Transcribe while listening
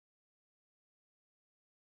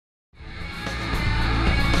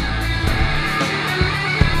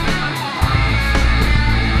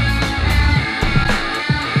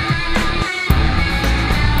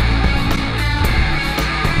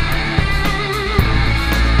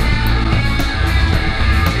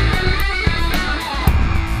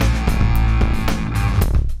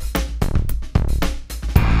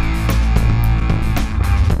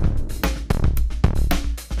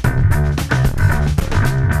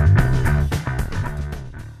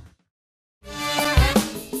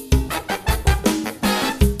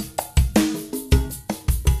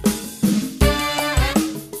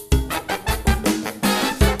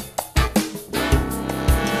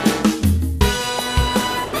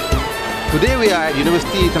Today we are at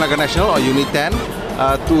University Tenaga Nasional or Uniten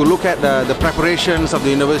to look at the preparations of the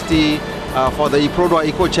university for the Perodua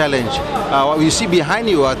Eco Challenge. What you see behind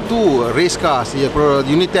you are two race cars.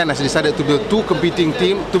 Uniten has decided to build two competing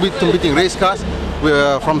race cars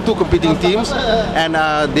from two competing teams, and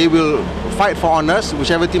they will fight for honors.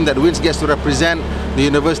 Whichever team that wins gets to represent the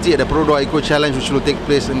university at the Perodua Eco Challenge, which will take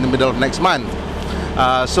place in the middle of next month.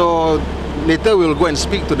 So later we'll go and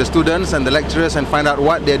speak to the students and the lecturers and find out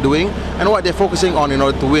what they're doing and what they're focusing on in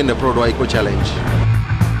order to win the Perodua Eco Challenge.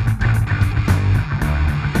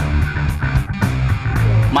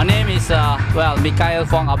 My name is Mikhail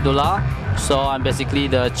Fong Abdullah. So I'm basically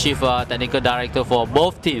the Chief Technical Director for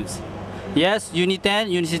both teams. Yes, Uniten,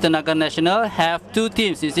 University Tenaga Nasional have two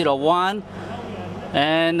teams instead of one,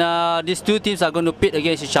 and these two teams are going to pit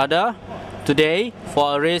against each other today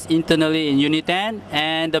for a race internally in Uniten,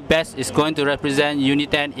 and the best is going to represent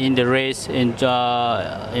Uniten in the race in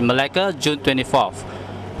Melaka, June 24th,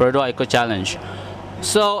 Perodua Eco Challenge.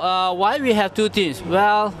 So why we have two teams?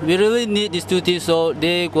 Well, we really need these two teams so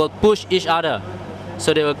they will push each other,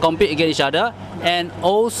 so they will compete against each other, and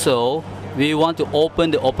also we want to open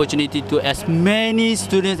the opportunity to as many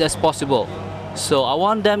students as possible. So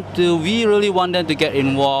we really want them to get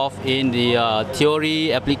involved in the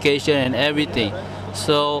theory, application and everything.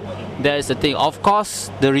 So that is the thing. Of course,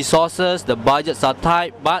 the resources, the budgets are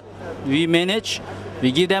tight, but we manage.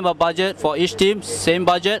 We give them a budget for each team, same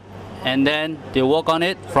budget, and then they work on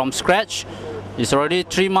it from scratch. It's already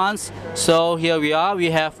 3 months. So here we are,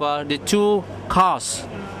 we have the two cars.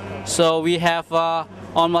 So we have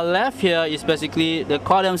on my left here is basically the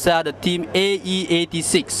car themselves, the team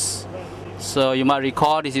AE86. So you might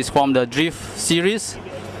recall this is from the Drift series.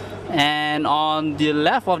 And on the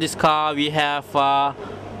left of this car we have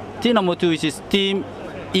team number 2, which is team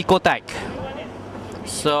EcoTech.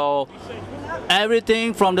 So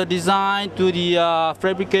everything from the design to the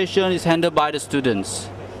fabrication is handled by the students.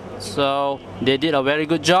 So they did a very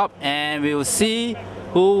good job, and we will see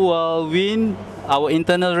who will win our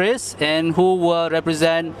internal race and who will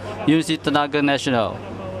represent University Tenaga Nasional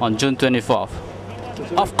on June 24th.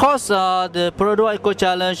 Of course, the Perodua Eco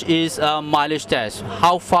Challenge is a mileage test.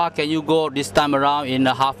 How far can you go this time around in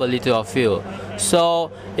a half a liter of fuel?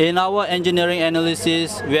 So in our engineering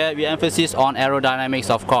analysis, where we emphasize on aerodynamics,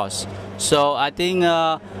 of course. So I think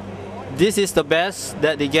this is the best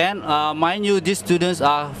that they can. Mind you, these students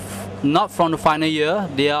are not from the final year,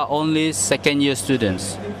 they are only second year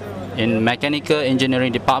students in mechanical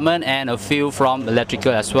engineering department and a few from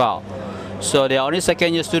electrical as well. So they are only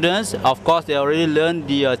second year students. Of course, they already learned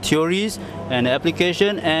the theories and the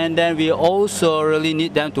application, and then we also really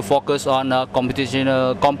need them to focus on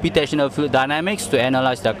computational fluid dynamics to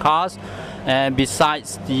analyze the cars, and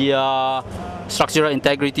besides the structural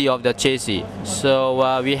integrity of the chassis.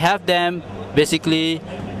 So we have them basically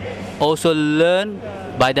also learn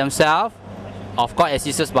by themselves, of course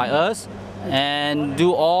assisted by us, and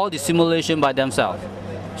do all the simulation by themselves.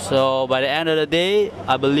 So by the end of the day,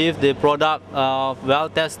 I believe the product well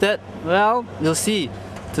tested. Well, we'll see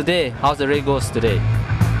today how the race goes today.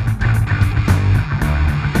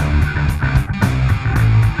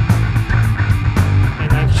 I'm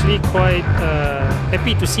actually quite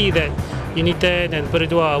happy to see that Uniten and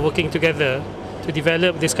Perodua are working together to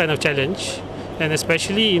develop this kind of challenge, and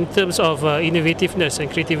especially in terms of innovativeness and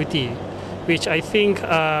creativity, which I think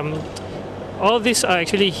all these are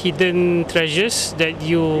actually hidden treasures that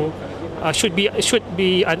you should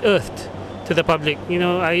be unearthed to the public. You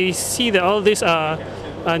know, I see that all these are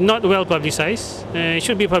not well publicized. It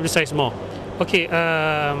should be publicized more. Okay,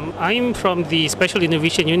 I'm from the Special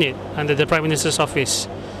Innovation Unit under the Prime Minister's Office.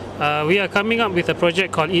 We are coming up with a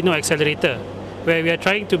project called Accelerator, where we are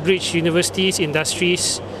trying to bridge universities,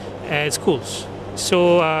 industries, and schools.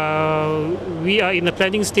 So we are in the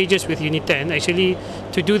planning stages with Uniten actually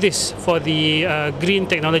to do this for the green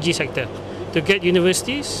technology sector, to get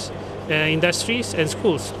universities, industries and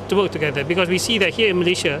schools to work together, because we see that here in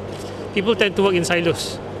Malaysia people tend to work in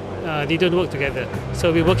silos, they don't work together.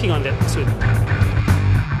 So we're working on that soon.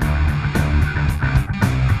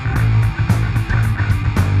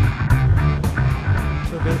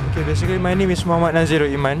 Okay, basically my name is Muhammad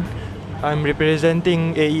Nazirul Iman. I'm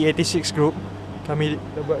representing AE86 group. Kami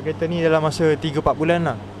buat kereta ni dalam masa 3-4 bulan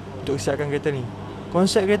lah untuk siapkan kereta ni.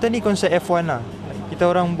 Konsep kereta ni konsep F1 lah. Kita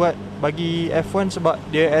orang buat bagi F1 sebab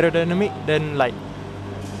dia aerodynamic dan light.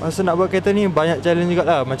 Masa nak buat kereta ni banyak challenge juga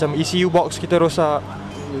lah. Macam ECU box kita rosak.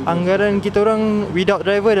 Anggaran kita orang without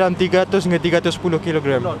driver dalam 300 hingga 310 kg.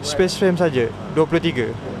 Space frame saja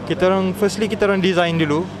 23. Kita orang firstly kita orang design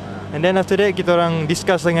dulu, and then after that kita orang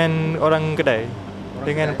discuss dengan orang kedai.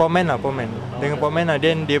 dengan pomen lah, dengan pomen lah.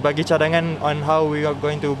 Then dia bagi cadangan on how we are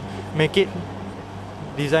going to make it,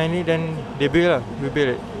 design it, then they build lah, we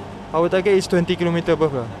build it. Our target is 20 km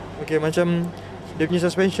above lah. Okay, macam dia punya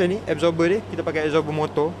suspension ni, absorber dia, kita pakai absorber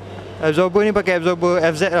motor. Absorber ni pakai absorber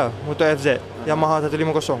FZ lah, motor FZ Yamaha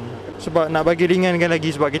 150. Sebab nak bagi ringankan lagi,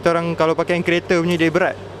 sebab kita orang kalau pakai kereta punya dia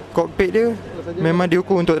berat. Cockpit dia memang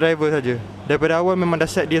diukur untuk driver saja. Daripada awal memang dah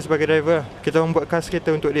set dia sebagai driver lah. Kita orang buat khas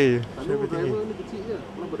kereta untuk dia je.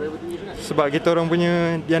 Sebab kita orang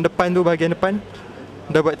punya yang depan tu, bahagian depan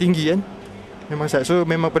dah buat tinggi kan. Memang set. So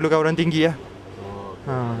memang perlukan orang tinggi lah.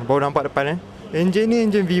 Baru nampak depan kan. Engine ni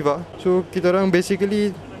engine Viva. So kita orang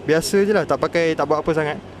basically biasa je lah, tak buat apa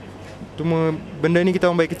sangat. Cuma benda ni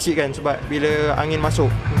kita orang bagi kecil kan, sebab bila angin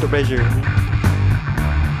masuk untuk pressure.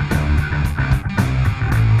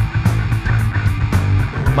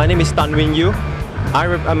 My name is Tan Win Yu.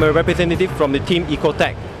 I'm a representative from the team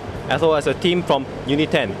EcoTech, as well as a team from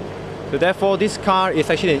Uniten. So therefore, this car is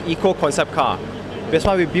actually an eco concept car. That's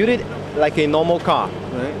why we built it like a normal car.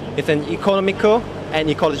 Right. It's an economical and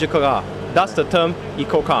ecological car. That's the term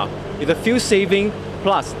eco car. It's a fuel saving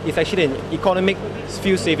plus it's actually an economic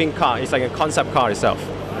fuel saving car. It's like a concept car itself.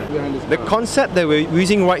 The concept that we're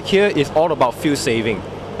using right here is all about fuel saving.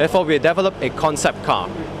 Therefore, we developed a concept car.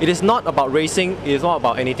 It is not about racing, it is not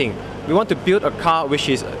about anything. We want to build a car which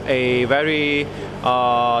is a very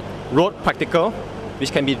road practical,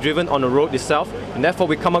 which can be driven on the road itself, and therefore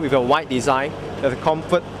we come up with a wide design, the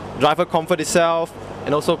comfort, driver comfort itself,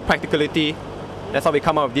 and also practicality. That's how we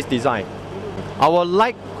come up with this design.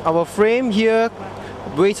 Our frame here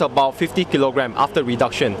weighs about 50 kg after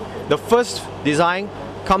reduction. The first design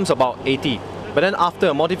comes about 80, but then after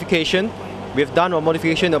a modification, we've done a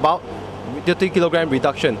modification about 30 kg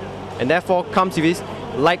reduction, and therefore comes with this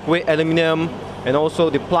lightweight aluminium and also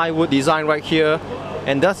the plywood design right here.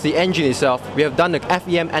 And thus the engine itself, we have done the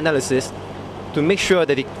FEM analysis to make sure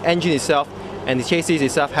that the engine itself and the chassis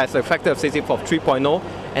itself has a factor of safety of 3.0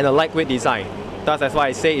 and a lightweight design. Thus, that's why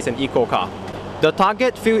I say it's an eco car. The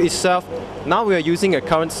target fuel itself, now we are using a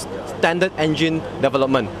current standard engine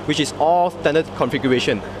development, which is all standard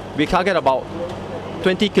configuration. We target about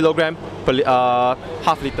 20 kg per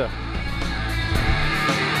half liter.